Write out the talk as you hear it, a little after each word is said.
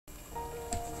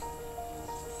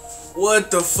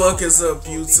What the fuck is up,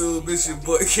 YouTube? It's your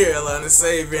boy Carolina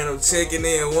Savior, and I'm checking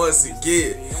in once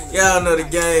again. Y'all know the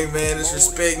game, man. It's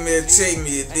respect me and check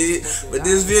me, it did. But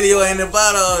this video ain't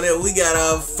about all that. We got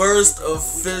our first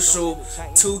official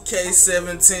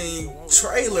 2K17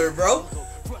 trailer, bro.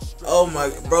 Oh my,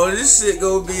 bro, this shit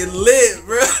gonna be lit,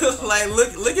 bro. Like,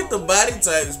 look at the body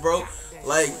types, bro.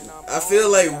 Like, I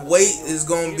feel like weight is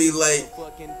gonna be like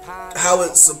how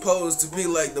it's supposed to be.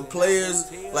 Like the players,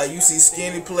 like you see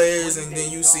skinny players, and then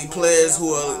you see players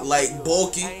who are like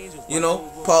bulky. You know,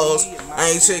 pause.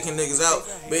 I ain't checking niggas out,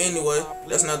 but anyway,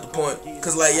 that's not the point.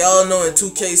 Cause like y'all know in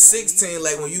 2K16,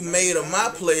 like when you made a my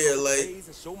player, like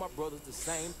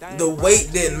the weight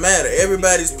didn't matter.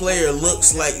 Everybody's player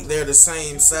looks like they're the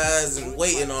same size and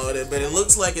weight and all that, but it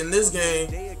looks like in this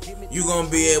game you gonna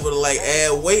be able to like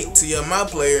add weight to your my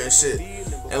player and shit.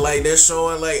 And like they're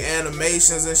showing like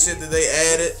animations and shit that they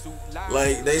added.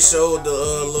 Like they showed the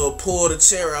little pull the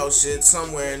chair out shit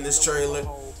somewhere in this trailer.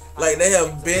 Like they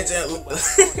have bench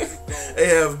they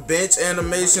have bench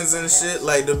animations and shit.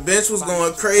 Like the bench was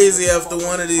going crazy after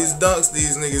one of these dunks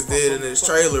these niggas did in this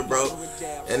trailer, bro.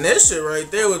 And that shit right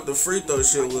there with the free throw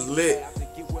shit was lit.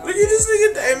 Look at this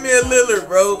nigga Damian Lillard,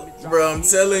 bro. Bro, I'm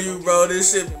telling you, bro,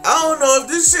 this shit, I don't know if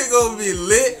this shit gonna be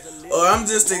lit or I'm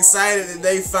just excited that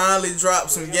they finally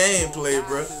dropped some gameplay,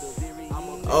 bro.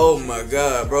 Oh my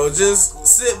god, bro. Just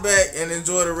sit back and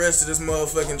enjoy the rest of this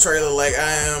motherfucking trailer like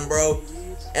I am, bro.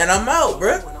 And I'm out,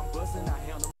 bro.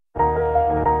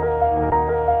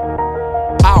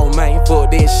 Oh man,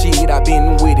 fuck that shit, I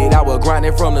been with it. I was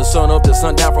grinding from the sun up to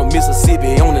sundown from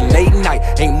Mississippi on the late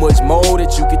night. Ain't much more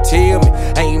that you could tell me.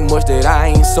 Ain't much that I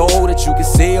ain't sold that you could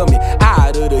sell me.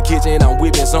 Out of the kitchen, I'm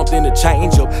whipping something to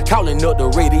change up. Calling up the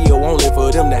radio only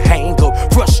for them to hang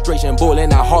up. Frustration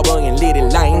boiling, I harbor and let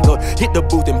it linger. Hit the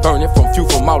booth and burn it from fuel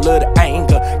from all of the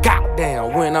anger.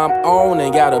 Goddamn, when I'm on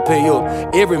and gotta pay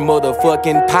up every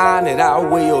motherfucking pie that I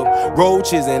weigh up.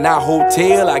 Roaches in our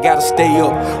hotel, I gotta stay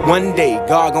up. One day,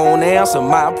 God gon' answer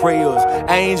my prayers.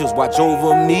 Angels watch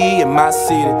over me in my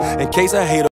city in case I hate